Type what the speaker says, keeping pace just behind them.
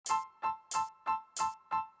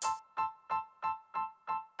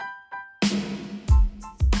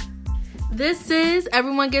This is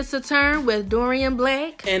Everyone Gets a Turn with Dorian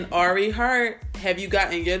Black and Ari Hart. Have you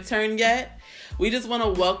gotten your turn yet? We just want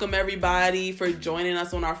to welcome everybody for joining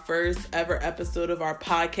us on our first ever episode of our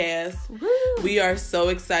podcast. Woo. We are so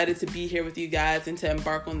excited to be here with you guys and to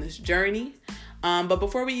embark on this journey. But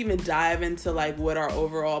before we even dive into what our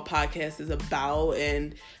overall podcast is about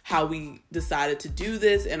and how we decided to do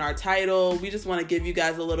this and our title, we just want to give you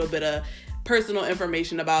guys a little bit of personal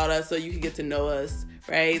information about us so you can get to know us,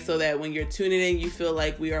 right? So that when you're tuning in, you feel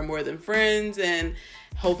like we are more than friends, and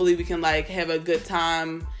hopefully we can have a good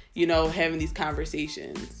time, having these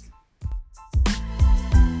conversations.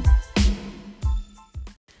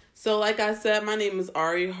 So like I said, my name is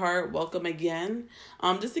Ari Hart. Welcome again.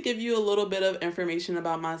 Just to give you a little bit of information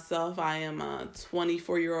about myself, I am a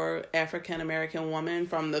 24-year-old African-American woman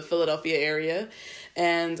from the Philadelphia area.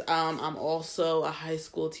 And I'm also a high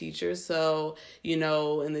school teacher. So, in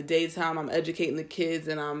the daytime, I'm educating the kids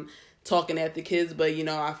and I'm talking at the kids. But,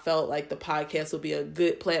 I felt like the podcast would be a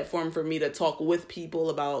good platform for me to talk with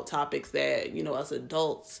people about topics that, us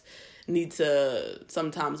adults need to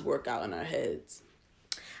sometimes work out in our heads.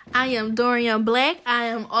 I am Dorian Black. I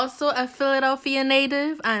am also a Philadelphia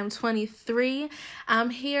native. I am 23. I'm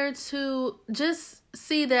here to just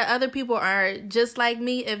see that other people are just like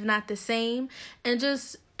me, if not the same, and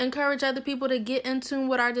just encourage other people to get in tune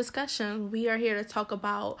with our discussion. We are here to talk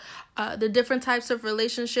about the different types of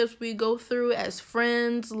relationships we go through as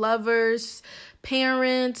friends, lovers,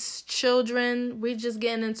 parents, children. We're just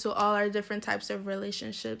getting into all our different types of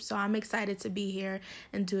relationships. So I'm excited to be here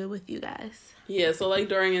and do it with you guys. Yeah, so like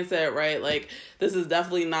Dorian said, right, this is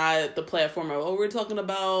definitely not the platform of, we're talking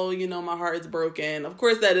about, my heart is broken. Of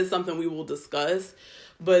course, that is something we will discuss.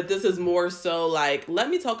 But this is more so let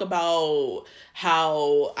me talk about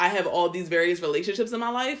how I have all these various relationships in my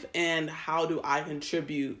life and how do I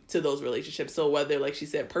contribute to those relationships. So whether, like she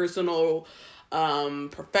said, personal,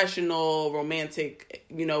 professional, romantic,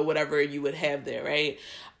 whatever you would have there, right?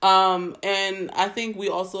 And I think we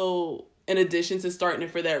also, in addition to starting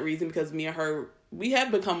it for that reason, because me and her, we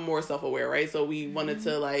have become more self-aware, right? So we wanted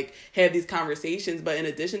to have these conversations. But in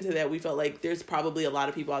addition to that, we felt like there's probably a lot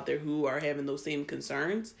of people out there who are having those same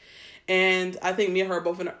concerns. And I think me and her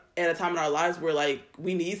both at a time in our lives where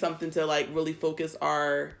we need something to really focus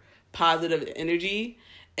our positive energy.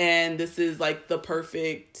 And this is the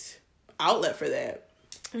perfect outlet for that.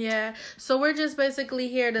 Yeah, so we're just basically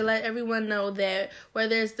here to let everyone know that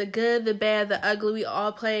whether it's the good, the bad, the ugly, we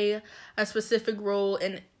all play a specific role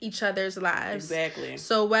in each other's lives. Exactly.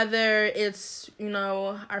 So whether it's,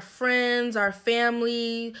 our friends, our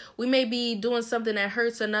family, we may be doing something that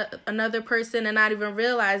hurts another person and not even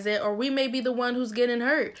realize it, or we may be the one who's getting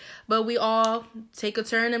hurt, but we all take a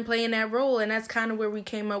turn in playing that role. And that's kind of where we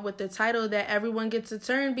came up with the title that Everyone Gets a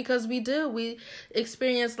Turn, because we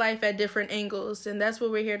experience life at different angles, and that's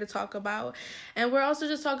what we're here to talk about. And we're also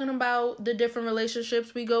just talking about the different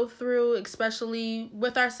relationships we go through, especially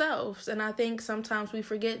with ourselves. And I think sometimes we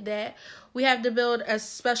forget that we have to build a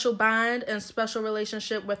special bond and special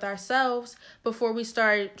relationship with ourselves before we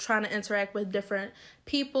start trying to interact with different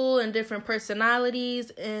people and different personalities.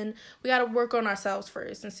 And we got to work on ourselves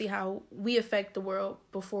first and see how we affect the world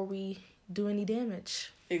before we do any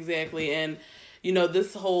damage. Exactly. And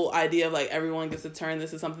this whole idea of everyone gets a turn,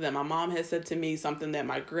 this is something that my mom has said to me, something that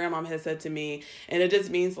my grandmom has said to me. And it just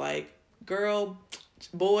means girl,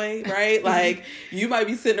 boy, right? You might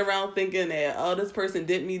be sitting around thinking that, this person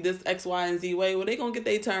did me this X, Y, and Z way. Well, they gonna get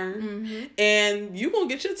their turn. Mm-hmm. And you gonna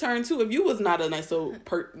get your turn too if you was not a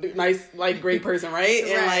great person, right?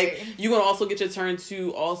 And right. You gonna also get your turn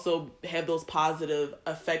to also have those positive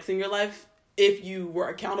effects in your life if you were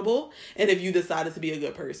accountable and if you decided to be a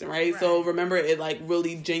good person, right? So remember, it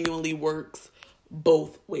really genuinely works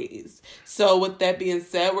both ways. So with that being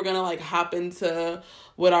said, we're gonna hop into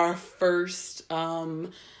what our first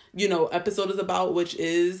episode is about, which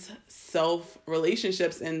is self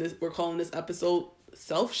relationships. And we're calling this episode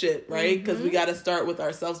Self Shit, right? Because we got to start with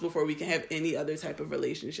ourselves before we can have any other type of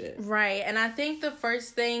relationship, right? And I think the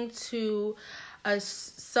first thing to a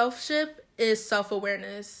self ship is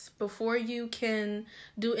self-awareness. Before you can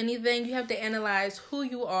do anything, you have to analyze who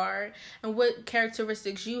you are and what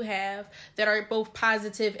characteristics you have that are both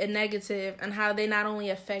positive and negative, and how they not only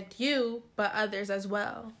affect you, but others as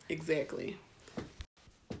well. Exactly.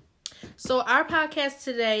 So our podcast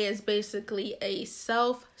today is basically a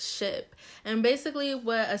self-ship. And basically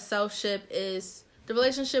what a self-ship is, the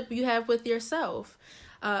relationship you have with yourself.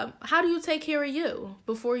 How do you take care of you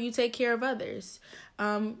before you take care of others?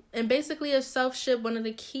 And basically a self-ship, one of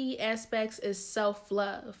the key aspects is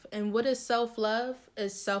self-love. And what is self-love?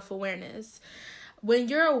 Is self-awareness. when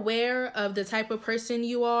you're aware of the type of person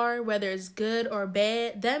you are, whether it's good or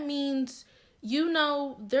bad, that means you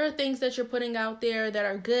know there are things that you're putting out there that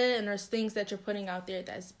are good and there's things that you're putting out there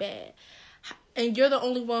that's bad. And you're the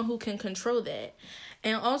only one who can control that.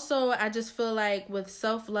 And also, I just feel like with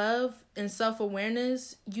self-love and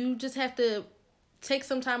self-awareness, you just have to take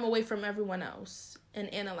some time away from everyone else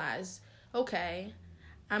and analyze, okay,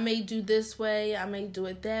 I may do this way, I may do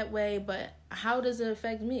it that way, but how does it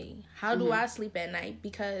affect me? How do I sleep at night?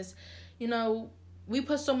 Because, you know, we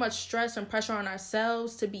put so much stress and pressure on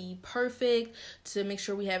ourselves to be perfect, to make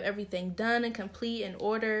sure we have everything done and complete in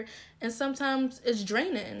order. And sometimes it's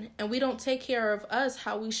draining and we don't take care of us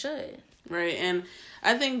how we should. Right. And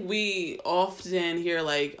I think we often hear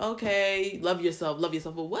like, okay, love yourself.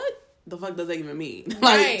 But what the fuck does that even mean?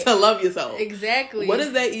 Right. Like, to love yourself. Exactly. What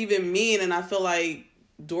does that even mean? And I feel like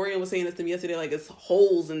Dorian was saying this to me yesterday, like it's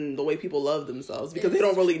holes in the way people love themselves because they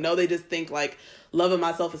don't really know. They just think like loving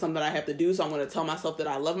myself is something I have to do. So I'm going to tell myself that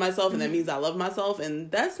I love myself and that means I love myself.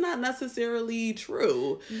 And that's not necessarily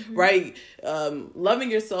true, right?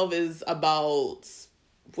 Loving yourself is about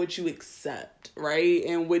what you accept, right?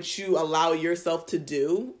 And what you allow yourself to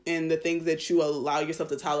do and the things that you allow yourself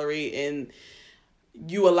to tolerate and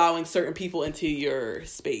you allowing certain people into your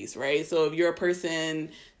space, right? So if you're a person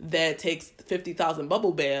that takes 50,000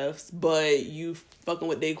 bubble baths, but you fucking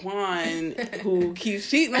with Daquan who keeps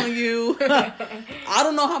cheating on you, I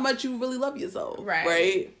don't know how much you really love yourself,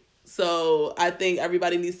 right? So I think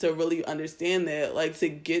everybody needs to really understand that, like, to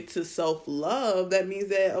get to self-love, that means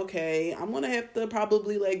that, okay, I'm going to have to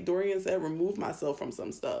probably, like Dorian said, remove myself from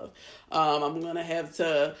some stuff. I'm going to have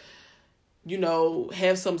to, you know,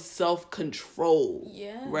 have some self-control,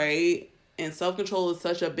 right? And self-control is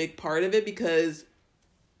such a big part of it because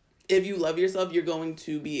if you love yourself, you're going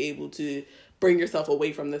to be able to bring yourself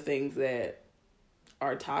away from the things that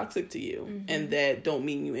are toxic to you and that don't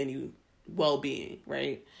mean you any well-being,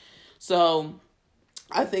 right? So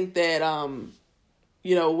I think that,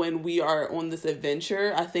 you know, when we are on this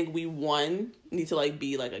adventure, I think we, need to, like,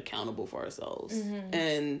 be, like, accountable for ourselves.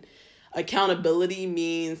 And accountability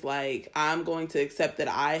means, like, I'm going to accept that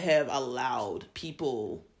I have allowed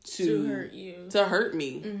people to hurt you, to hurt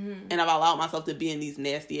me. And I've allowed myself to be in these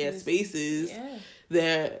nasty ass spaces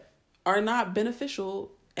that are not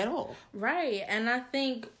beneficial at all. Right. And I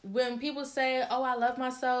think when people say, oh, I love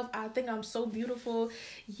myself, I think I'm so beautiful.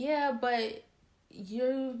 Yeah, but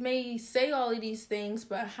you may say all of these things,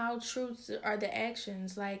 but how true are the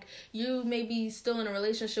actions? Like, you may be still in a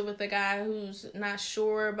relationship with a guy who's not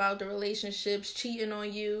sure about the relationships, cheating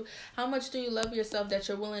on you. How much do you love yourself that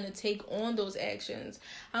you're willing to take on those actions?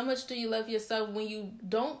 How much do you love yourself when you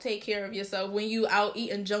don't take care of yourself, when you out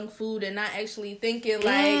eating junk food and not actually thinking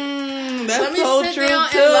like, let me so sit true down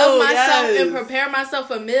too. and love myself and prepare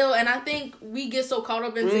myself a meal? And I think we get so caught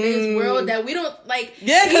up in today's world that we don't, like,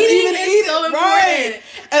 because eating is so important. Right.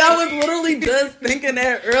 And I was literally just thinking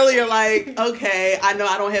that earlier, like, okay, I know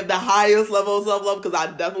I don't have the highest level of self-love because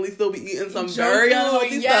I definitely still be eating some very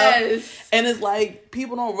unhealthy stuff. And it's like,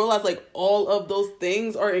 people don't realize, like, all of those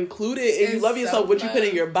things are included. If you love yourself, what you put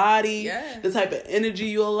in your body, the type of energy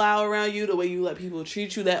you allow around you, the way you let people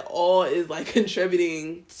treat you, that all is, like,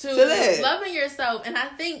 contributing to that. Loving yourself. And I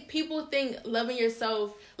think people think loving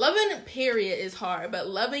period is hard, but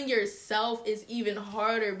loving yourself is even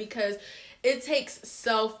harder because it takes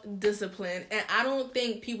self-discipline. And I don't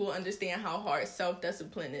think people understand how hard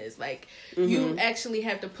self-discipline is. Like, you actually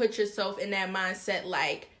have to put yourself in that mindset,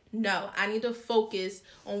 like, no, I need to focus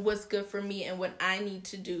on what's good for me and what I need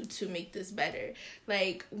to do to make this better.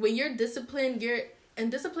 Like, when you're disciplined, and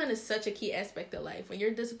discipline is such a key aspect of life. When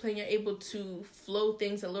you're disciplined, you're able to flow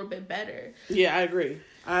things a little bit better. Yeah, I agree.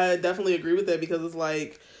 I definitely agree with that because it's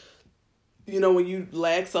like, you know, when you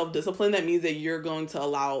lack self-discipline, that means that you're going to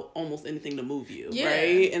allow almost anything to move you,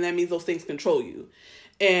 right? And that means those things control you.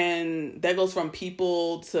 And that goes from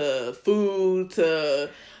people to food to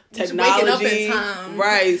technology,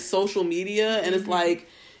 right? Social media. And it's like,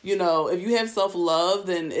 you know, if you have self-love,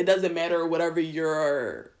 then it doesn't matter whatever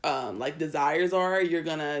your like desires are, you're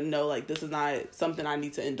gonna know, like, this is not something I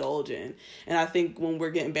need to indulge in. And I think when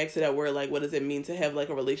we're getting back to that word, like, what does it mean to have, like,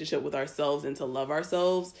 a relationship with ourselves and to love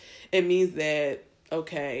ourselves? It means that,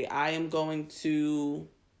 okay, I am going to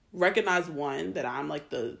recognize, one, that I'm, like,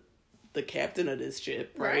 the captain of this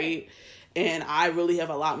ship, right? And I really have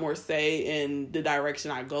a lot more say in the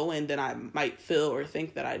direction I go in than I might feel or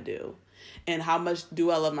think that I do. And how much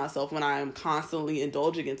do I love myself when I am constantly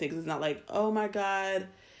indulging in things? It's not like, oh my God,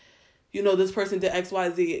 you know, this person did X, Y,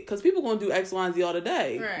 Z. Because people going to do X, Y, and Z all the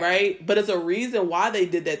day, right? But it's a reason why they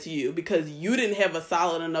did that to you. Because you didn't have a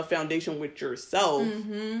solid enough foundation with yourself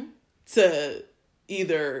to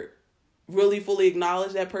either really fully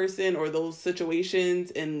acknowledge that person or those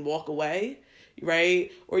situations and walk away,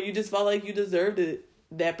 right? Or you just felt like you deserved it,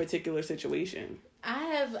 that particular situation.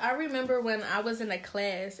 I remember when I was in a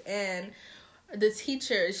class and the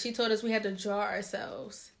teacher, she told us we had to draw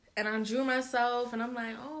ourselves. And I drew myself, and I'm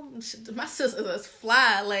like, oh, my sister is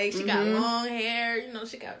fly. Like, she got long hair, you know,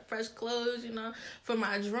 she got fresh clothes, you know, for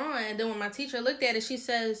my drawing. And then when my teacher looked at it, she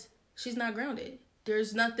says, she's not grounded.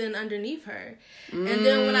 There's nothing underneath her. And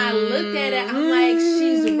then when I looked at it, I'm like,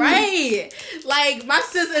 she's right. Like, my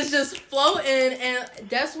sister's just floating. And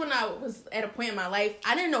that's when I was at a point in my life,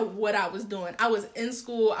 I didn't know what I was doing. I was in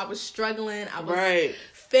school. I was struggling. I was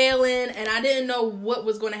failing. And I didn't know what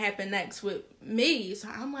was going to happen next with me. So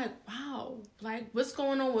I'm like, wow, like, what's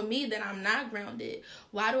going on with me that I'm not grounded?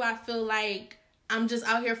 Why do I feel like I'm just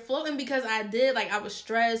out here floating? Because I was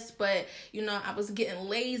stressed, but, you know, I was getting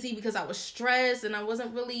lazy because I was stressed, and I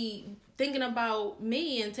wasn't really thinking about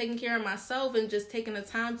me and taking care of myself and just taking the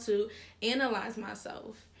time to analyze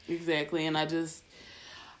myself. Exactly. And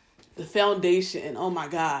the foundation, oh my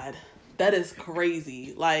God, that is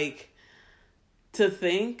crazy. Like, to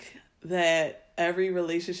think that every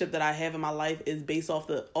relationship that I have in my life is based off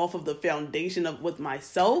of the foundation of with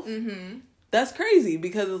myself. That's crazy,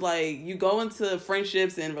 because it's like you go into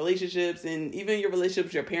friendships and relationships and even your relationship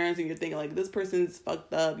with your parents and you're thinking like, this person's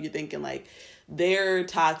fucked up. You're thinking like they're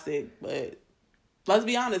toxic, but let's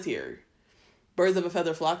be honest here. Birds of a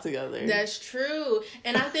feather flock together. That's true.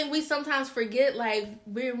 And I think we sometimes forget, like,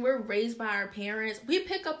 we're raised by our parents. We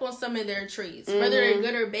pick up on some of their traits, whether they're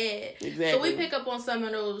good or bad. Exactly. So we pick up on some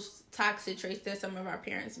of those toxic traits that some of our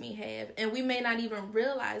parents may have. And we may not even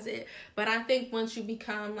realize it. But I think once you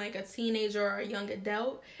become, like, a teenager or a young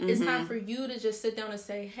adult, it's time for you to just sit down and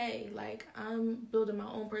say, hey, like, I'm building my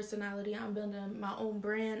own personality. I'm building my own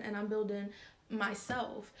brand. And I'm building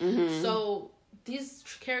myself. So these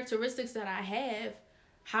characteristics that I have,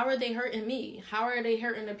 how are they hurting me? How are they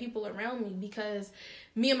hurting the people around me? Because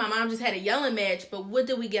me and my mom just had a yelling match, but what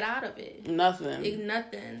did we get out of it? Nothing.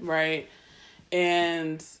 Nothing. Right.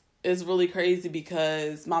 And it's really crazy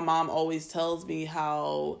because my mom always tells me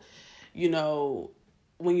how, you know,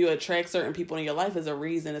 when you attract certain people in your life, is a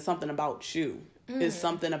reason. It's something about you. It's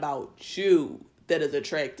something about you that is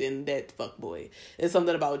attracting that fuckboy. It's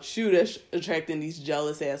something about you that's attracting these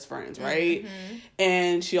jealous ass friends, right?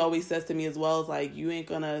 And she always says to me as well, is like, you ain't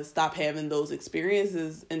gonna stop having those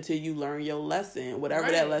experiences until you learn your lesson,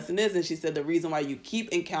 whatever that lesson is. And she said the reason why you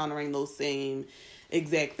keep encountering those same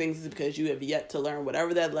exact things is because you have yet to learn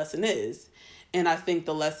whatever that lesson is. And I think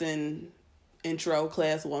the lesson intro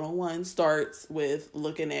class 101 starts with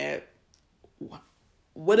looking at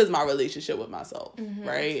what is my relationship with myself,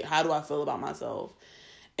 right? How do I feel about myself?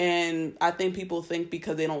 And I think people think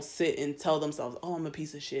because they don't sit and tell themselves, oh, I'm a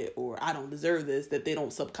piece of shit, or I don't deserve this, that they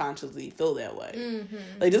don't subconsciously feel that way.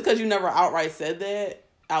 Like, just because you never outright said that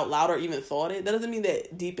out loud or even thought it, that doesn't mean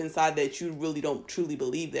that deep inside that you really don't truly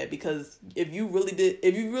believe that. Because if you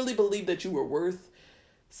really believed that you were worth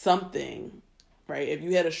something, right? If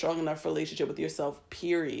you had a strong enough relationship with yourself,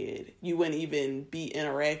 period, you wouldn't even be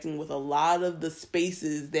interacting with a lot of the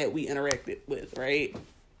spaces that we interacted with, right?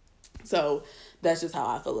 So that's just how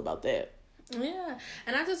I feel about that. Yeah.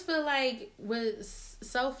 And I just feel like with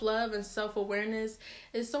self-love and self-awareness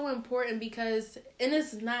is so important because, and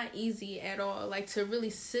it's not easy at all, like to really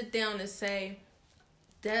sit down and say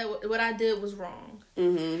that what I did was wrong.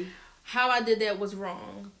 How I did that was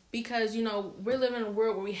wrong. Because, you know, we're living in a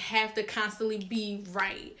world where we have to constantly be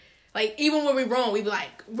right. Like, even when we're wrong, we be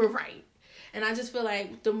like, we're right. And I just feel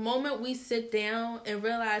like the moment we sit down and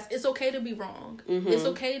realize it's okay to be wrong. It's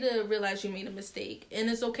okay to realize you made a mistake. And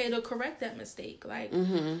it's okay to correct that mistake. Like,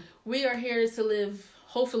 we are here to live,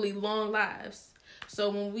 hopefully, long lives. So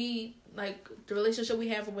when we, like, the relationship we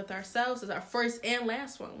have with ourselves is our first and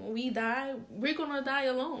last one. When we die, we're going to die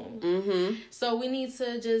alone. So we need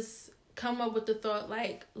to just come up with the thought,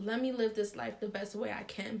 like, let me live this life the best way I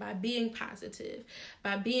can by being positive,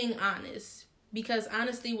 by being honest, because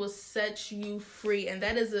honesty will set you free. And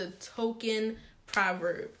that is a token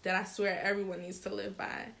proverb that I swear everyone needs to live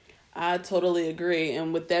by. I totally agree.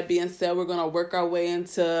 And with that being said, we're going to work our way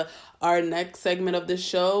into our next segment of the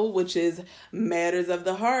show, which is Matters of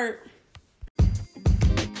the Heart.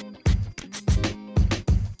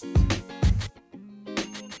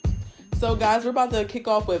 So, guys, we're about to kick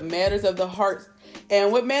off with Matters of the Heart.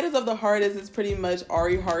 And what Matters of the Heart is pretty much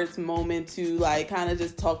Ari Hart's moment to like kind of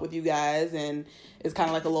just talk with you guys, and it's kind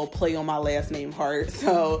of like a little play on my last name Hart.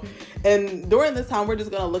 So, and during this time, we're just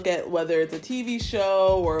going to look at whether it's a TV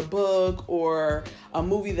show or a book or a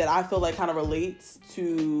movie that I feel like kind of relates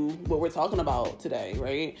to what we're talking about today,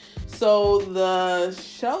 right? So the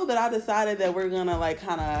show that I decided that we're going to like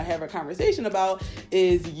kind of have a conversation about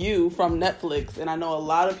is You from Netflix. And I know a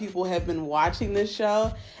lot of people have been watching this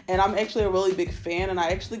show, and I'm actually a really big fan, and I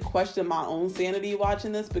actually question my own sanity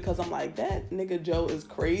watching this because I'm like, that nigga Joe is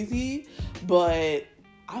crazy, but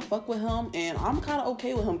I fuck with him, and I'm kind of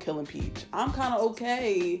okay with him killing Peach. I'm kind of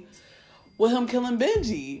okay with him killing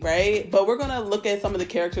Benji, right? But we're gonna look at some of the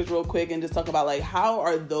characters real quick and just talk about like how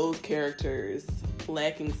are those characters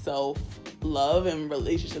lacking self-love and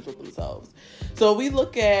relationships with themselves. So we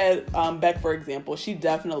look at Beck, for example. She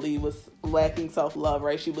definitely was lacking self-love,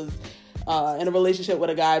 right? She was in a relationship with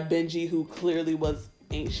a guy, Benji, who clearly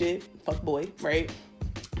ain't shit, fuck boy, right?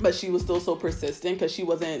 But she was still so persistent because she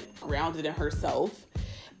wasn't grounded in herself.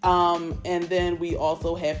 And then we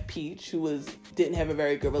also have Peach, who didn't have a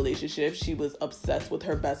very good relationship. She was obsessed with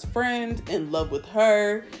her best friend, in love with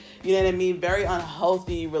her. You know what I mean? Very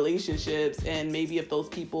unhealthy relationships. And maybe if those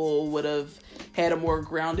people would have had a more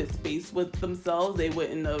grounded space with themselves, they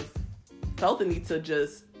wouldn't have felt the need to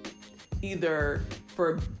just either,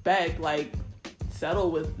 for Beck, like,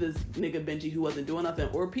 settle with this nigga Benji who wasn't doing nothing,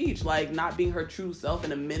 or Peach, like, not being her true self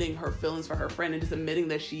and admitting her feelings for her friend and just admitting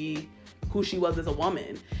that who she was as a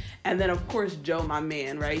woman. And then of course Joe, my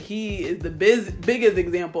man, right? He is the biggest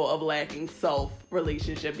example of lacking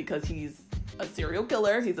self-relationship because he's a serial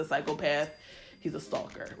killer, he's a psychopath, he's a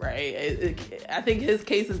stalker, right? I think his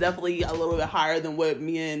case is definitely a little bit higher than what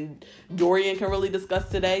me and Dorian can really discuss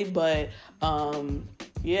today, but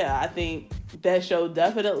yeah, I think that show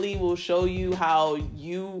definitely will show you how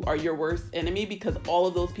you are your worst enemy, because all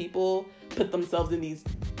of those people put themselves in these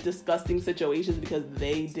disgusting situations because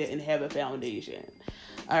they didn't have a foundation.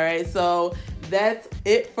 All right, so that's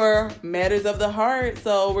it for Matters of the Heart.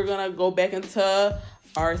 So we're gonna go back into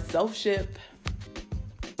our self-ship.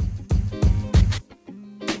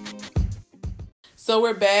 So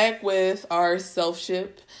we're back with our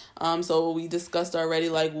self-ship. So we discussed already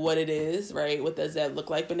like what it is, right? What does that look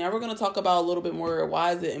like? But now we're going to talk about a little bit more,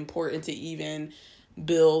 why is it important to even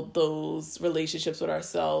build those relationships with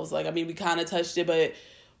ourselves? Like, I mean, we kind of touched it, but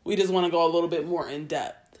we just want to go a little bit more in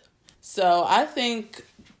depth. So I think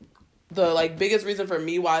the like biggest reason for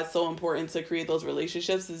me why it's so important to create those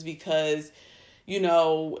relationships is because, you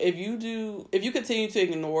know, if you continue to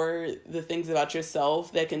ignore the things about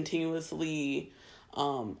yourself that continuously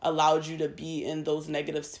allowed you to be in those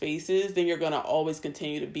negative spaces, then you're going to always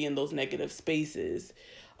continue to be in those negative spaces.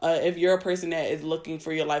 If you're a person that is looking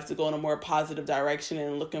for your life to go in a more positive direction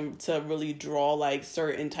and looking to really draw like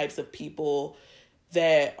certain types of people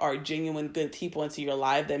that are genuine good people into your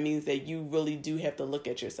life, that means that you really do have to look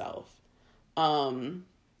at yourself.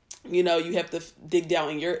 You know, you have to dig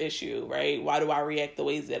down in your issue, right? Why do I react the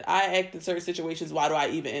ways that I act in certain situations? Why do I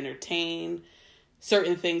even entertain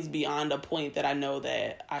certain things beyond a point that I know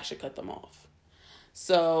that I should cut them off?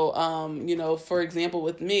 So, you know, for example,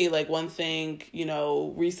 with me, like one thing, you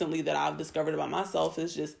know, recently that I've discovered about myself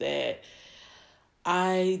is just that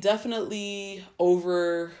I definitely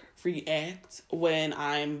overreact when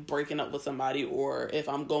I'm breaking up with somebody, or if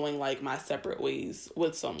I'm going like my separate ways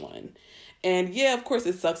with someone. And yeah, of course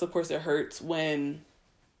it sucks. Of course it hurts when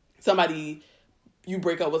you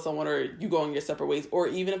break up with someone or you go in your separate ways, or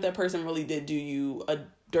even if that person really did do you a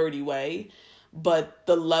dirty way. But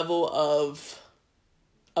the level of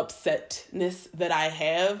upsetness that I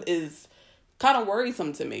have is kind of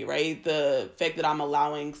worrisome to me, right? The fact that I'm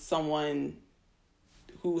allowing someone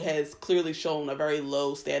who has clearly shown a very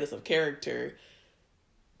low status of character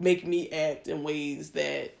make me act in ways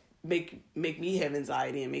that make me have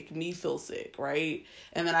anxiety and make me feel sick, right?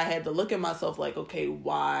 And then I had to look at myself like, okay,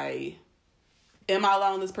 why am I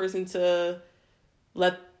allowing this person to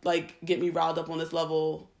get me riled up on this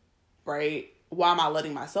level, right? Why am I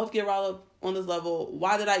letting myself get riled up on this level?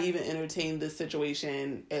 Why did I even entertain this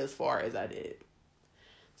situation as far as I did?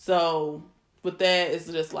 So with that, it's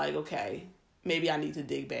just like, okay, maybe I need to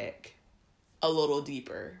dig back a little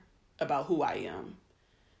deeper about who I am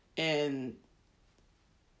and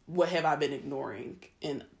what have I been ignoring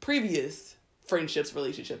in previous friendships,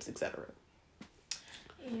 relationships, etc.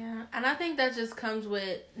 Yeah, and I think that just comes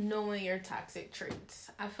with knowing your toxic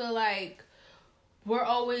traits. I feel like we're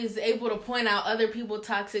always able to point out other people's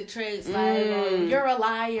toxic traits, like you're a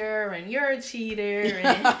liar and you're a cheater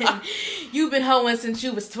and you've been hoeing since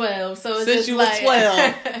you was 12. So it's since just you like,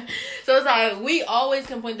 was 12. So it's like we always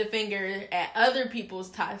can point the finger at other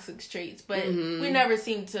people's toxic traits, but we never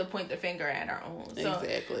seem to point the finger at our own. So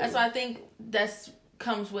exactly. That's why I think that's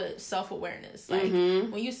comes with self-awareness. Like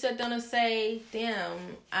when you sit down and say, damn,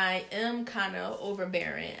 I am kind of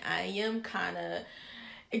overbearing, I am kind of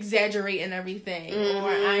exaggerating everything, or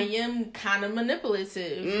I am kind of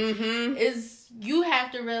manipulative, is you have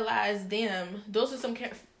to realize, damn, those are some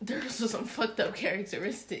fucked up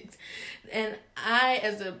characteristics, and I,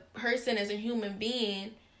 as a person, as a human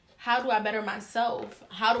being, how do I better myself?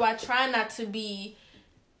 How do I try not to be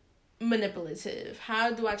manipulative?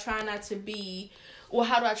 How do I try not to be, or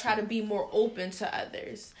how do I try to be more open to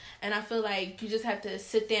others? And I feel like you just have to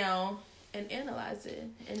sit down and analyze it,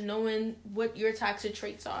 and knowing what your toxic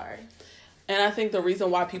traits are. And I think the reason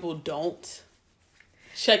why people don't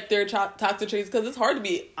check their toxic traits, because it's hard to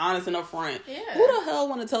be honest and upfront. Yeah. Who the hell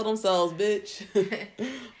want to tell themselves, bitch,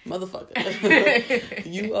 motherfucker,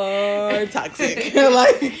 you are toxic?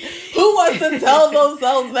 Like, who wants to tell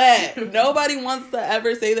themselves that? Nobody wants to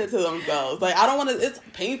ever say that to themselves. Like, I don't want to. It's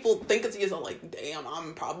painful thinking to yourself, like, damn,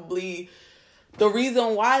 I'm probably the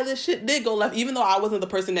reason why this shit did go left, even though I wasn't the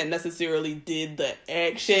person that necessarily did the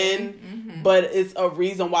action, but it's a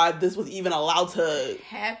reason why this was even allowed to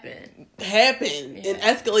happen and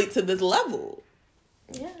escalate to this level.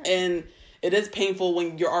 Yeah. And it is painful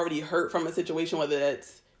when you're already hurt from a situation, whether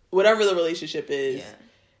that's whatever the relationship is. Yeah.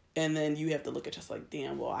 And then you have to look at just like,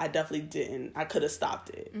 damn, well, I definitely didn't. I could have stopped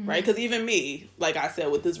it, right? Because even me, like I said,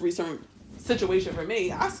 with this recent situation for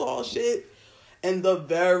me, I saw shit in the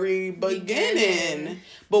very beginning.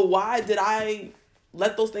 But why did I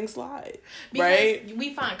let those things slide? Because right?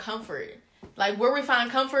 We find comfort. Like, where we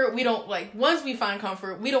find comfort, we don't, like, once we find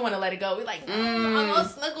comfort, we don't want to let it go. We're like, I'm all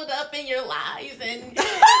snuggled up in your lies, and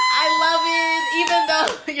I love it. Even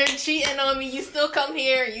though you're cheating on me, you still come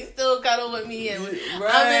here, you still cuddle with me, and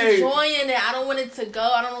I'm enjoying it. I don't want it to go.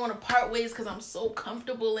 I don't want to part ways because I'm so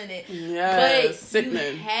comfortable in it. Yeah, but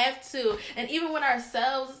sickening. You have to. And even with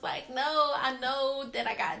ourselves, it's like, no, I know that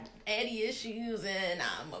I got daddy issues, and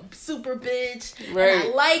I'm a super bitch. Right.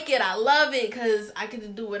 And I like it. I love it because I get to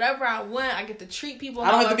do whatever I want. I get to treat people.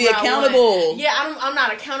 I don't have to be accountable. Yeah, I'm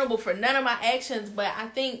not accountable for none of my actions, but I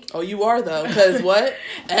think. Oh, you are though, because what?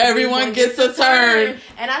 Everyone gets a turn.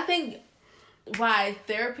 And I think why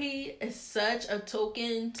therapy is such a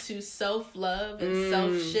token to self-love and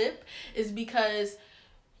self-ship is because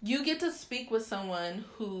you get to speak with someone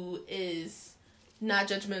who is not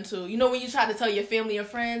judgmental. You know, when you try to tell your family and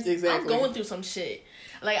friends, exactly. I'm going through some shit.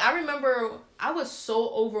 Like, I remember I was so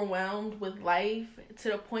overwhelmed with life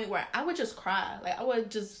to the point where I would just cry. Like, I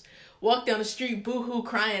would just walk down the street boo-hoo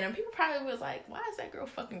crying, and people probably was like, why is that girl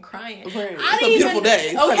fucking crying? Right. It's a beautiful day.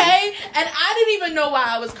 Okay? And I didn't even know why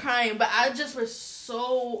I was crying, but I just was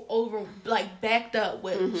so backed up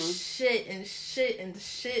with shit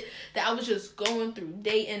that I was just going through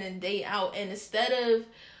day in and day out. And instead of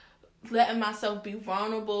letting myself be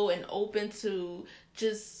vulnerable and open to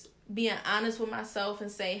just being honest with myself and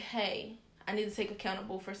say, hey, I need to take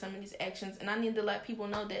accountable for some of these actions, and I need to let people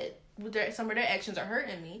know that some of their actions are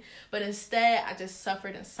hurting me. But instead, I just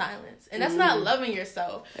suffered in silence. And that's not loving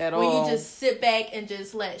yourself. At when all. You just sit back and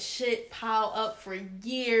just let shit pile up for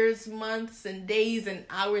years, months, and days, and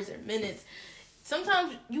hours, and minutes.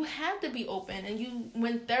 Sometimes you have to be open. And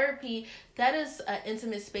when therapy, that is an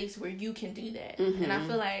intimate space where you can do that. And I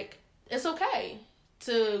feel like it's okay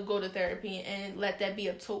to go to therapy and let that be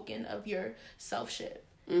a token of your self-ship.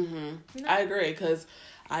 I agree, because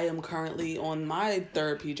I am currently on my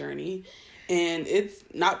therapy journey, and it's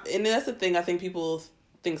not, and that's the thing, I think people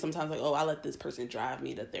think sometimes like, oh, I let this person drive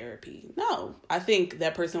me to therapy. No, I think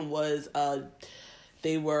that person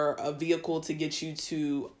they were a vehicle to get you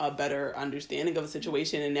to a better understanding of a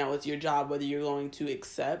situation, and now it's your job whether you're going to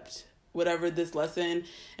accept whatever this lesson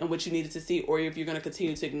and what you needed to see, or if you're going to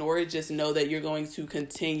continue to ignore it. Just know that you're going to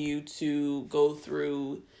continue to go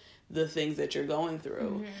through the things that you're going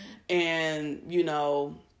through. And, you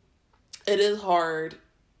know, it is hard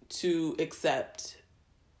to accept,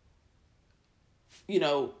 you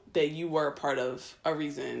know, that you were a part of a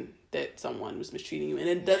reason that someone was mistreating you. And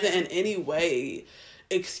it doesn't in any way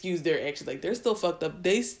excuse their actions. Like, they're still fucked up.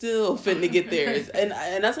 They still finna get theirs. and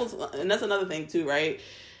that's another thing too, right?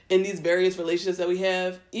 In these various relationships that we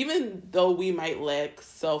have, even though we might lack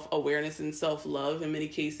self-awareness and self-love in many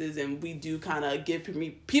cases, and we do kind of give people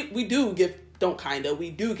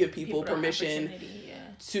permission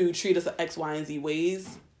to treat us X, Y, and Z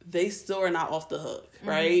ways, they still are not off the hook,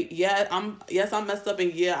 right? Mm-hmm. Yeah, I'm messed up,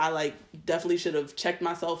 and yeah, I like definitely should have checked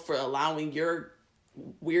myself for allowing your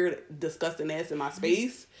weird, disgusting ass in my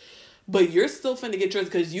space. But you're still finna get yours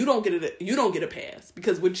because you don't get a pass,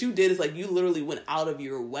 because what you did is like you literally went out of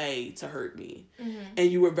your way to hurt me,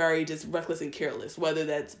 and you were very just reckless and careless. Whether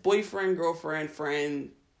that's boyfriend, girlfriend, friend,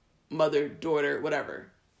 mother, daughter, whatever,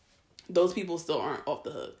 those people still aren't off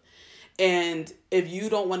the hook. And if you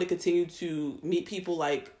don't want to continue to meet people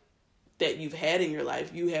like that you've had in your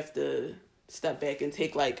life, you have to step back and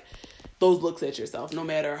take like those looks at yourself, no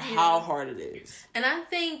matter how hard it is. And I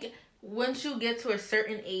think once you get to a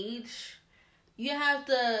certain age, you have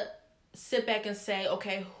to sit back and say,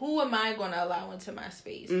 okay, who am I going to allow into my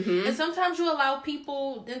space? Mm-hmm. And sometimes you allow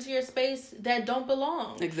people into your space that don't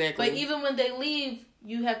belong. Exactly. But even when they leave,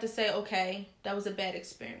 you have to say, okay, that was a bad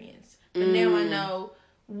experience. But now I know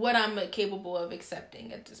what I'm capable of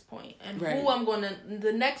accepting at this point, and who I'm going to,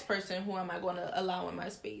 the next person, who am I going to allow in my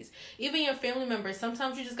space? Even your family members,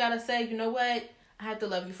 sometimes you just got to say, you know what? I have to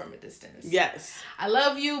love you from a distance. Yes. I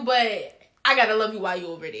love you, but I got to love you while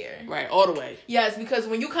you're over there. Right, all the way. Yes, because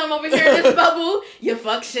when you come over here in this bubble, you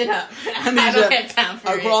fuck shit up. I don't have time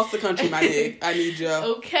for across the country, my nigga. I need you.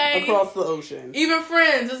 Okay. Across the ocean. Even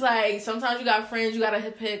friends, it's like, sometimes you got friends you got to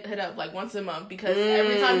hit up like once a month, because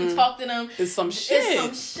every time you talk to them, it's some shit.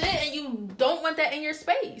 And you don't want that in your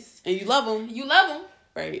space. And you love them. You love them.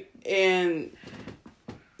 Right. And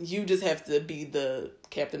you just have to be the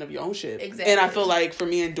captain of your own ship. Exactly. And I feel like for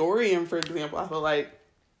me and Dorian, for example, I feel like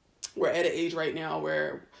we're at an age right now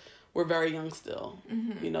where we're very young still.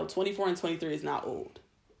 Mm-hmm. 24 and 23 is not old.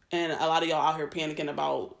 And a lot of y'all out here panicking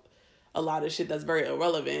about a lot of shit that's very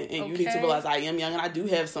irrelevant. And you need to realize I am young and I do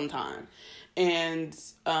have some time. And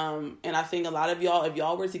I think a lot of y'all, if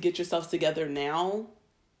y'all were to get yourselves together now,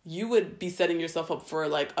 you would be setting yourself up for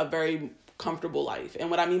like a very comfortable life. And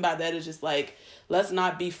what I mean by that is just like, let's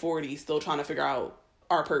not be 40 still trying to figure out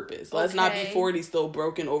our purpose. Let's not be 40 still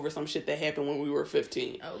broken over some shit that happened when we were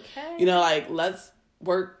 15. Okay. Like, let's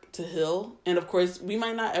work to heal. And of course, we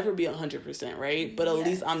might not ever be 100%, right? But at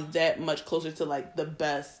least I'm that much closer to like the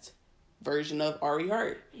best version of Ari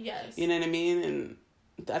Hart. Yes. You know what I mean? And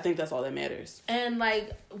I think that's all that matters. And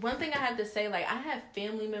like, one thing I have to say, like, I have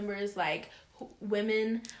family members, like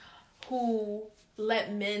women who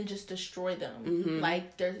let men just destroy them. Mm-hmm.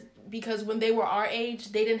 Like, because when they were our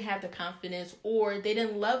age, they didn't have the confidence, or they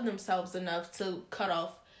didn't love themselves enough to cut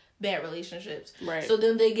off bad relationships. Right. So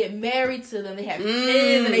then they get married to them, they have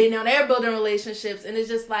kids, and they're building relationships, and it's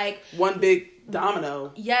just like one big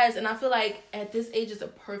domino. Yes, and I feel like at this age is a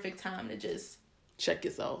perfect time to just check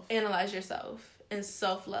yourself, analyze yourself, and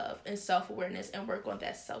self-love and self-awareness, and work on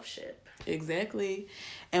that self-ship. Exactly.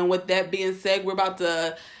 And with that being said, we're about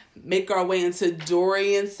to make our way into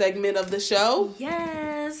Dorian's segment of the show.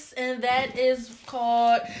 Yes, and that is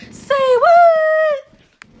called Say What?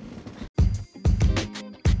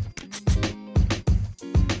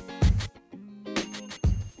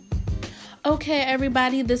 Okay,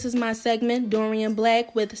 everybody, this is my segment, Dorian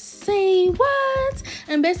Black with Say What?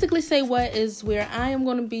 And basically, Say What is where I am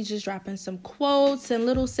going to be just dropping some quotes and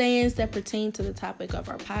little sayings that pertain to the topic of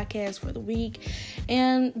our podcast for the week,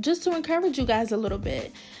 and just to encourage you guys a little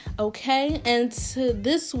bit, okay? And to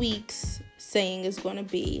this week's saying is going to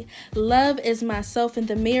be, love is myself in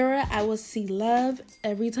the mirror. I will see love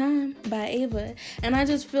every time, by Ava. And I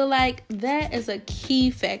just feel like that is a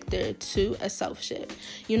key factor to a self-ship.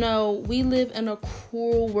 We live in a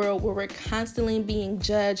cruel world where we're constantly being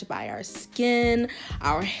judged by our skin,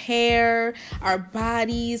 our hair, our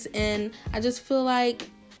bodies. And I just feel like,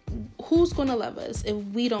 who's going to love us if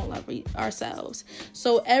we don't love ourselves?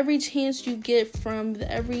 So every chance you get, from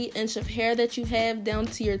every inch of hair that you have down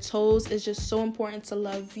to your toes, is just so important to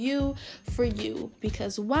love you for you.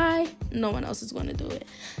 Because why? No one else is going to do it.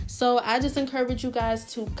 So I just encourage you guys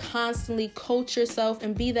to constantly coach yourself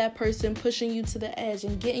and be that person pushing you to the edge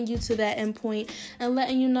and getting you to that end point, and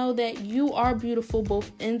letting you know that you are beautiful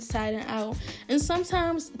both inside and out. And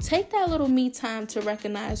sometimes take that little me time to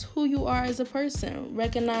recognize who you are as a person.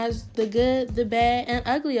 Recognize the good, the bad, and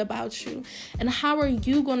ugly about you. And how are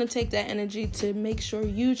you going to take that energy to make sure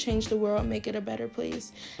you change the world, make it a better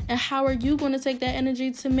place? And how are you going to take that energy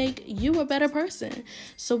to make you a better person?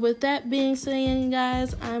 So with that being said,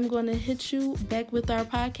 guys, I'm going to hit you back with our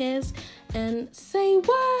podcast and say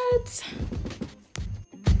what?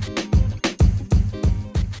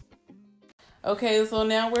 Okay, so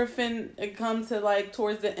now we're finna come to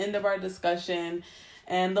towards the end of our discussion.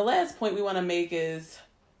 And the last point we want to make is,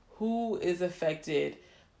 who is affected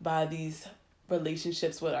by these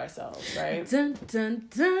relationships with ourselves, right? Dun, dun,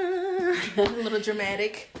 dun. A little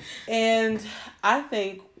dramatic. And I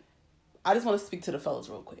think I just want to speak to the fellas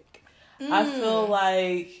real quick. I feel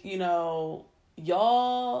like, you know,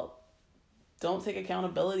 y'all don't take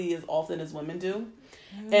accountability as often as women do.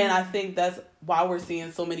 And I think that's why we're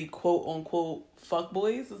seeing so many quote unquote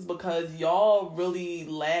fuckboys, is because y'all really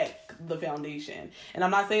lack the foundation. And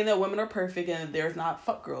I'm not saying that women are perfect and there's not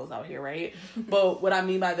fuck girls out here, right? But what I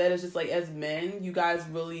mean by that is just like, as men, you guys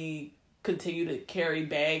really continue to carry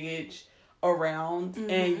baggage around,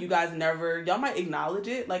 and you guys never, y'all might acknowledge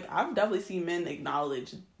it. Like, I've definitely seen men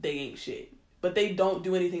acknowledge they ain't shit, but they don't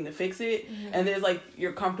do anything to fix it. And there's like,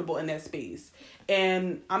 you're comfortable in that space.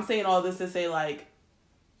 And I'm saying all this to say, like,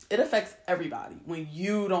 it affects everybody when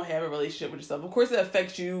you don't have a relationship with yourself. Of course, it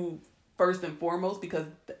affects you first and foremost because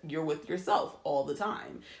you're with yourself all the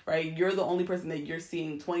time, right? You're the only person that you're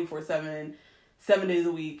seeing 24/7, 7 days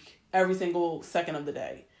a week, every single second of the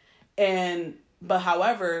day. But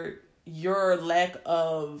however, your lack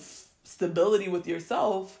of stability with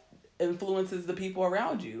yourself influences the people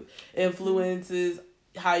around you. It influences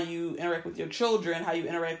how you interact with your children, how you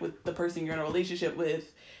interact with the person you're in a relationship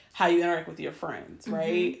with, how you interact with your friends,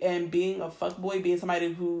 right? And being a fuckboy, being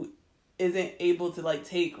somebody who isn't able to like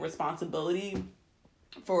take responsibility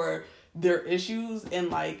for their issues and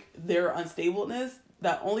like their unstableness,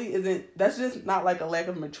 that's just not like a lack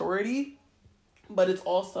of maturity, but it's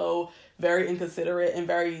also very inconsiderate and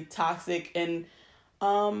very toxic and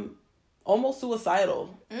almost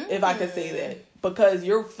suicidal, if I could say that. Because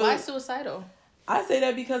why suicidal? I say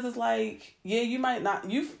that because it's like, yeah, you might not,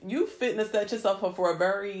 you fitting to set yourself up for a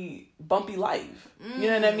very bumpy life. You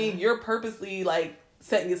know what I mean? You're purposely like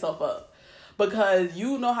setting yourself up because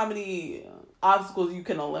you know how many obstacles you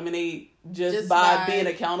can eliminate just by being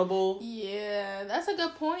accountable. Yeah, that's a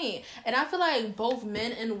good point. And I feel like both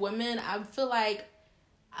men and women, I feel like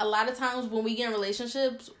a lot of times when we get in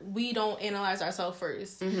relationships, we don't analyze ourselves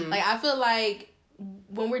first. Like, I feel like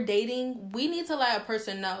when we're dating, we need to let a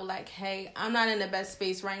person know, like, hey, I'm not in the best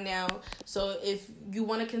space right now. So if you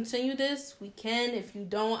want to continue this, we can. If you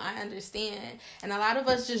don't, I understand. And a lot of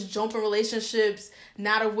us just jump in relationships,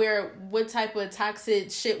 not aware what type of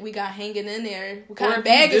toxic shit we got hanging in there. What kind of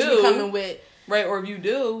baggage we coming with. Right, or if you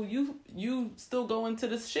do, you still go into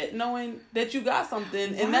this shit knowing that you got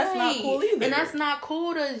something, and that's not cool either. And that's not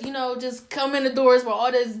cool to, you know, just come in the doors with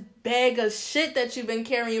all this bag of shit that you've been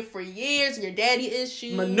carrying for years, your daddy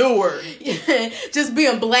issues. Manure. Just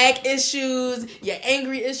being black issues, your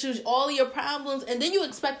angry issues, all of your problems, and then you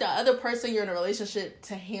expect the other person you're in a relationship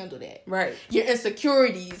to handle that. Right. Your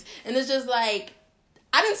insecurities. And it's just like,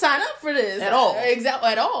 I didn't sign up for this. At all. Exactly,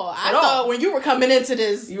 at all. I thought when you were coming into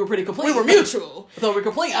this, you were pretty complete. We were mutual. I thought we were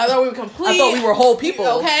complete. I thought we were whole people.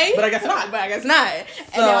 Okay. But I guess not. And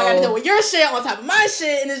now I got to deal with your shit on top of my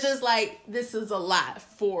shit. And it's just like, this is a lot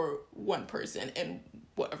for one person in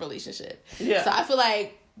a relationship. Yeah. So I feel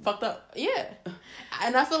like, fucked up. Yeah.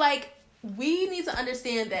 And I feel like we need to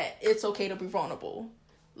understand that it's okay to be vulnerable.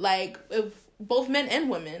 Like, if both men and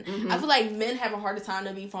women. I feel like men have a harder time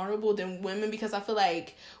to be vulnerable than women, because I feel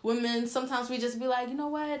like women, sometimes we just be like, you know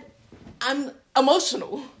what? I'm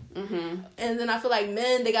emotional. And then I feel like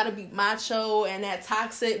men, they gotta be macho, and that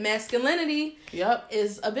toxic masculinity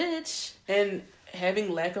is a bitch. And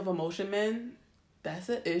having lack of emotion, men, that's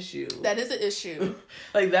an issue. That is an issue.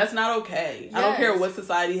 Like, that's not okay. Yes. I don't care what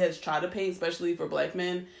society has tried to paint, especially for black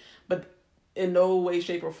men, but in no way,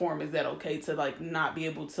 shape, or form is that okay to, like, not be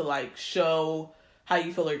able to, like, show how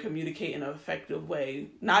you feel or communicate in an effective way.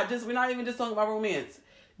 We're not even just talking about romance.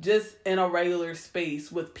 Just in a regular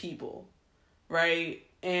space with people. Right?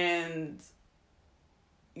 And,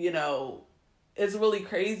 you know, it's really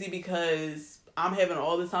crazy because I'm having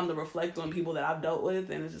all this time to reflect on people that I've dealt with,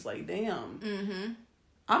 and it's just like, damn.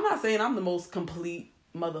 I'm not saying I'm the most complete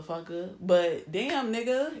motherfucker, but damn,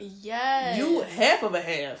 nigga. Yes. You half of a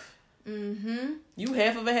half. You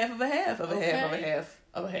half of a half of a half of a half of a half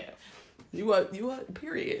of a half. You are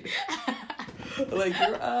period. Like,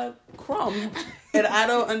 you're a crumb. And I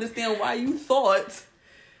don't understand why you thought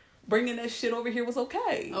bringing that shit over here was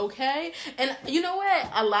okay. Okay. And you know what?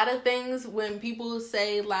 A lot of things, when people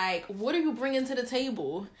say, like, what are you bringing to the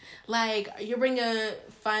table? Like, you're bringing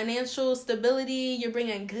financial stability, you're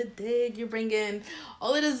bringing good dick, you're bringing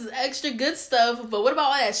all of this extra good stuff, but what about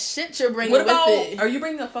all that shit you're bringing with it? Are you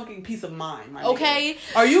bringing a fucking peace of mind, my okay.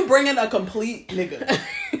 nigga? Are you bringing a complete nigga?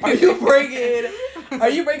 Are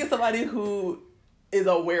you bringing somebody who is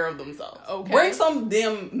aware of themselves? Okay. Bring some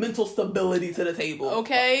damn mental stability to the table.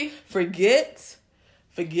 Okay. Forget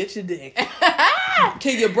your dick.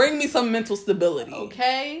 Can you bring me some mental stability?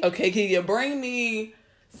 Okay. Okay, can you bring me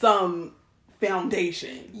some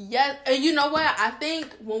foundation? Yes. And you know what? I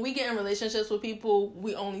think when we get in relationships with people,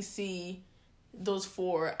 we only see those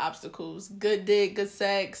 4 obstacles: good dick, good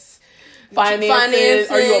sex, finances,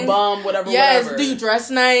 are you a bum, whatever. Do you dress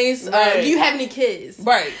nice, do you have any kids,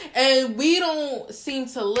 right? And we don't seem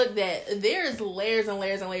to look that there's layers and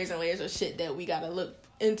layers and layers and layers of shit that we gotta look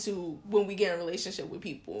into when we get in a relationship with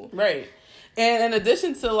people, right? And in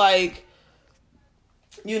addition to, like,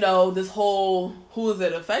 you know, this whole who is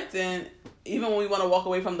it affecting, even when we want to walk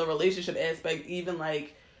away from the relationship aspect, even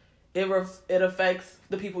like it affects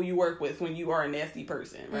the people you work with when you are a nasty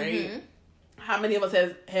person, right? Mm-hmm. How many of us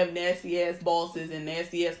have nasty ass bosses and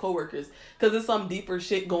nasty ass coworkers? Because there's some deeper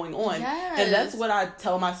shit going on. Yes. And that's what I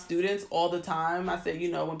tell my students all the time. I say,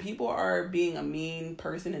 you know, when people are being a mean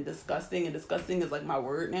person and disgusting is like my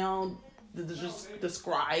word now to just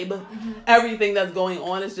describe everything that's going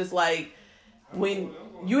on. It's just like, when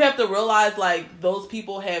you have to realize, like, those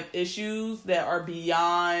people have issues that are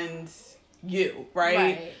beyond you,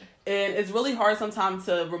 right? And it's really hard sometimes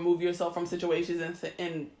to remove yourself from situations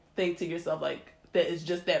and think to yourself, like, that it's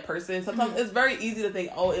just that person. Sometimes it's very easy to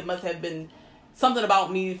think, oh, it must have been something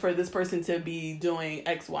about me for this person to be doing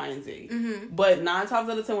X, Y, and Z. But 9 times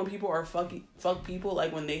out of 10, when people are fuck people,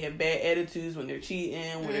 like when they have bad attitudes, when they're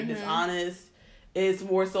cheating, when they're dishonest, it's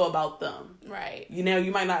more so about them. Right. You know,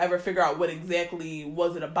 you might not ever figure out what exactly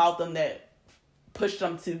was it about them that pushed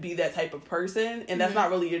them to be that type of person. And that's not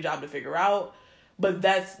really your job to figure out. But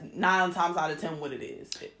that's 9 times out of 10 what it is.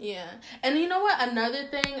 Yeah. And you know what? Another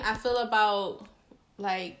thing I feel about,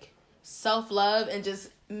 like, self-love and just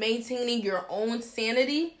maintaining your own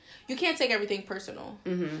sanity, you can't take everything personal.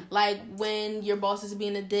 Like, when your boss is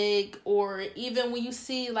being a dick, or even when you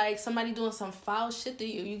see, like, somebody doing some foul shit to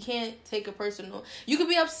you, you can't take it personal. You could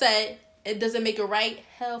be upset. It doesn't make it right.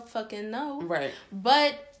 Hell fucking no. Right.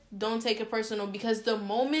 But don't take it personal, because the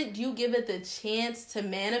moment you give it the chance to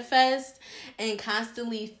manifest and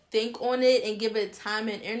constantly think on it and give it time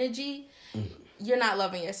and energy, you're not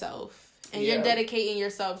loving yourself. And you're dedicating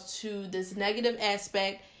yourself to this negative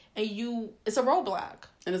aspect, and it's a roadblock.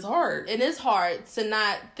 And it's hard. It is hard to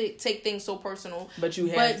not take things so personal. But you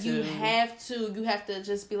have to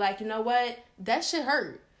just be like, you know what? That shit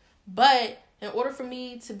hurt. But in order for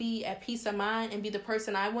me to be at peace of mind and be the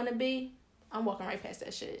person I want to be, I'm walking right past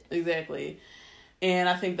that shit. Exactly. And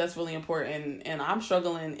I think that's really important. And I'm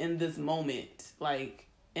struggling in this moment, like,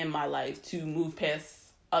 in my life, to move past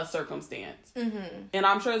a circumstance. And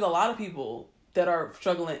I'm sure there's a lot of people that are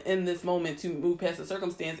struggling in this moment to move past a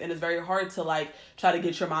circumstance, and it's very hard to, like, try to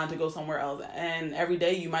get your mind to go somewhere else. And every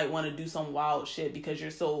day you might want to do some wild shit because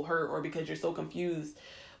you're so hurt or because you're so confused.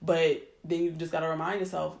 But then you just got to remind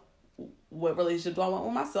yourself, what relationship do I want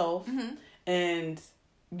with myself? And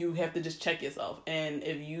you have to just check yourself. And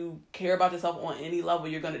if you care about yourself on any level,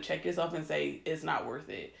 you're going to check yourself and say, it's not worth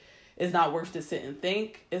it. It's not worth to sit and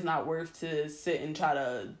think. It's not worth to sit and try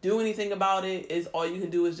to do anything about it. It's all you can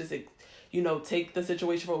do is just, you know, take the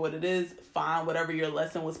situation for what it is, find whatever your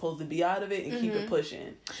lesson was supposed to be out of it, and keep it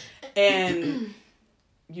pushing. And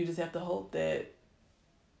you just have to hope that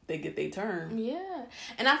they get their turn. Yeah.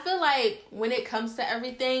 And I feel like when it comes to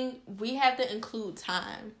everything, we have to include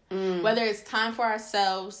time. Whether it's time for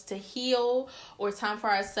ourselves to heal, or time for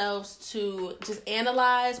ourselves to just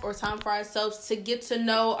analyze, or time for ourselves to get to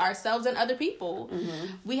know ourselves and other people.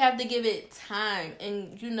 We have to give it time.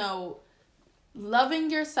 And, you know, loving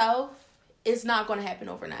yourself is not going to happen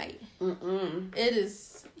overnight.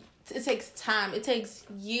 It takes time. It takes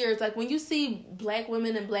years. Like, when you see black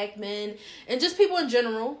women and black men, and just people in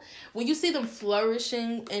general, when you see them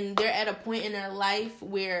flourishing and they're at a point in their life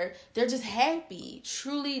where they're just happy,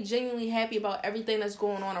 truly, genuinely happy about everything that's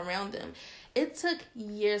going on around them, it took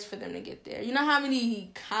years for them to get there. You know how many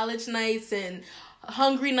college nights and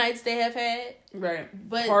hungry nights they have had? Right.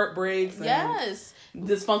 But heartbreaks. Yes. And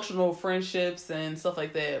dysfunctional friendships and stuff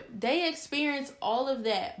like that. They experience all of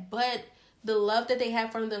that, but the love that they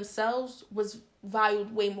have for themselves was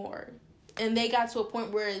valued way more. And they got to a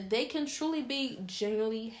point where they can truly be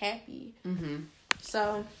genuinely happy.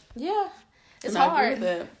 So, yeah, it's hard. I agree with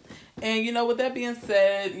that. And, you know, with that being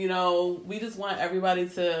said, you know, we just want everybody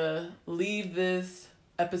to leave this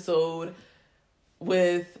episode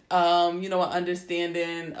with, you know, an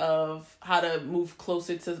understanding of how to move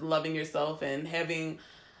closer to loving yourself, and having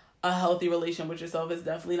a healthy relation with yourself is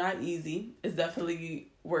definitely not easy. It's definitely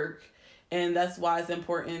work. And that's why it's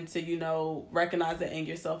important to, you know, recognize it in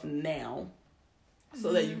yourself now,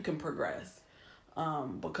 so that you can progress.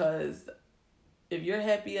 Because if you're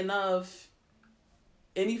happy enough,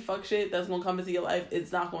 any fuck shit that's going to come into your life,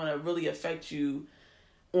 it's not going to really affect you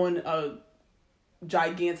on a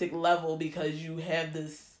gigantic level, because you have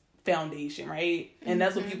this foundation, right? And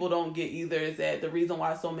that's what people don't get either, is that the reason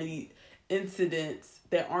why so many incidents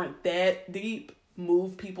that aren't that deep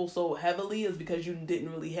move people so heavily is because you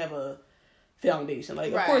didn't really have a foundation.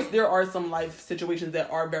 Like, of course, there are some life situations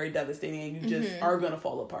that are very devastating and you just are going to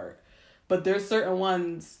fall apart. But there's certain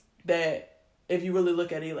ones that if you really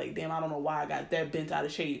look at it, like, damn, I don't know why I got that bent out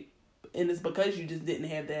of shape. And it's because you just didn't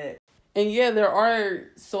have that. And yeah, there are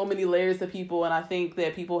so many layers to people. And I think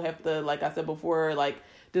that people have to, like I said before, like,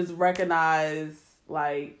 just recognize,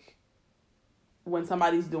 like, when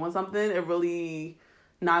somebody's doing something, it really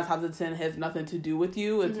 9 times out of 10 has nothing to do with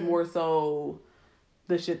you. It's more so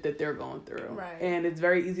the shit that they're going through. Right. And it's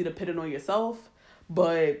very easy to pit it on yourself.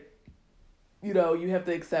 But, you know, you have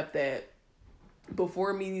to accept that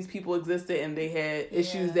before me, these people existed and they had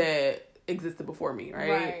issues that existed before me,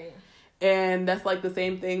 right? And that's like the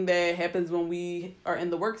same thing that happens when we are in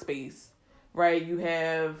the workspace, right? You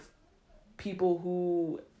have people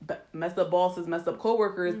who messed up bosses, messed up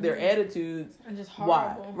coworkers, their attitudes. And just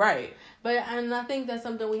horrible. Why? Right. And I think that's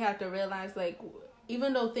something we have to realize, like,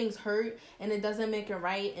 even though things hurt and it doesn't make it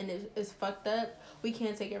right and it's fucked up, we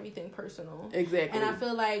can't take everything personal. Exactly. And I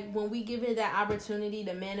feel like when we give it that opportunity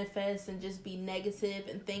to manifest and just be negative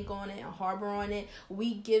and think on it and harbor on it,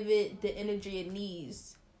 we give it the energy it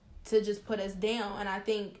needs to just put us down. And I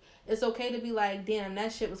think it's okay to be like, damn,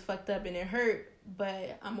 that shit was fucked up and it hurt,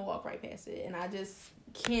 but I'm gonna walk right past it. And I just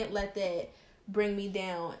can't let that bring me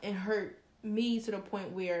down and hurt me to the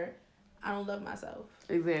point where I don't love myself.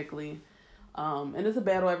 Exactly. And it's a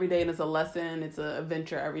battle every day, and it's a lesson, it's an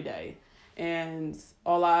adventure every day. And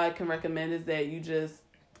all I can recommend is that you just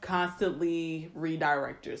constantly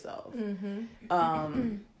redirect yourself.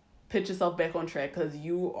 Put yourself back on track, because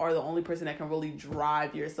you are the only person that can really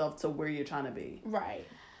drive yourself to where you're trying to be. Right.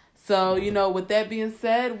 So, you know, with that being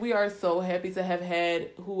said, we are so happy to have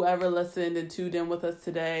had whoever listened and tuned in with us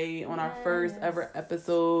today on our first ever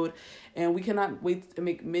episode. And we cannot wait to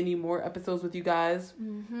make many more episodes with you guys.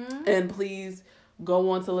 And please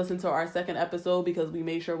go on to listen to our second episode, because we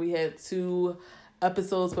made sure we had 2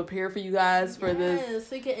 episodes prepared for you guys for this.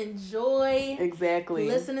 So you can enjoy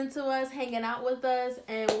listening to us, hanging out with us.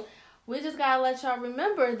 And we just gotta let y'all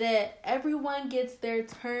remember that everyone gets their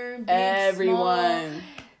turn. Everyone.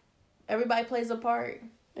 Everybody plays a part.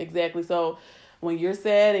 Exactly. So when you're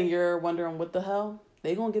sad and you're wondering what the hell,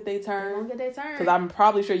 they gonna get their turn. Because I'm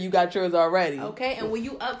probably sure you got yours already. Okay. And when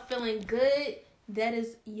you up feeling good, that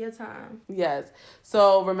is your time. Yes.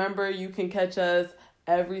 So remember, you can catch us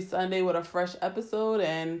every Sunday with a fresh episode,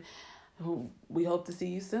 and we hope to see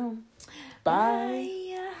you soon.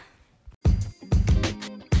 Bye.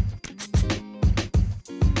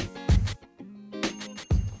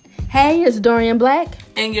 Hey, it's Dorian Black.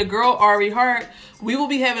 And your girl, Ari Hart. We will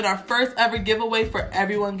be having our first ever giveaway for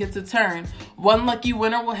Everyone Gets a Turn. One lucky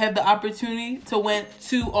winner will have the opportunity to win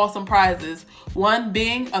 2 awesome prizes. One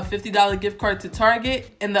being a $50 gift card to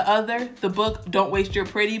Target, and the other, the book Don't Waste Your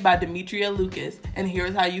Pretty by Demetria Lucas. And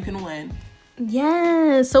here's how you can win.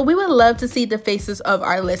 Yeah, so we would love to see the faces of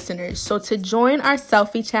our listeners. So to join our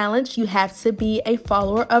selfie challenge, you have to be a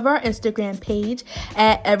follower of our Instagram page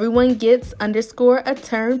at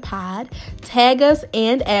everyonegets_a_turn_pod. Tag us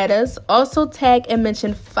and add us. Also tag and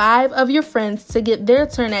mention 5 of your friends to get their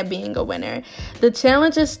turn at being a winner. The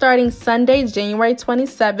challenge is starting Sunday, January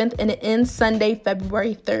 27th, and it ends Sunday,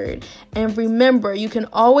 February 3rd. And remember, you can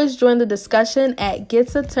always join the discussion at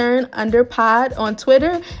GetsATurn_pod on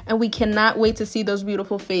Twitter, and we cannot wait to see those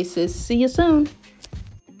beautiful faces. See you soon.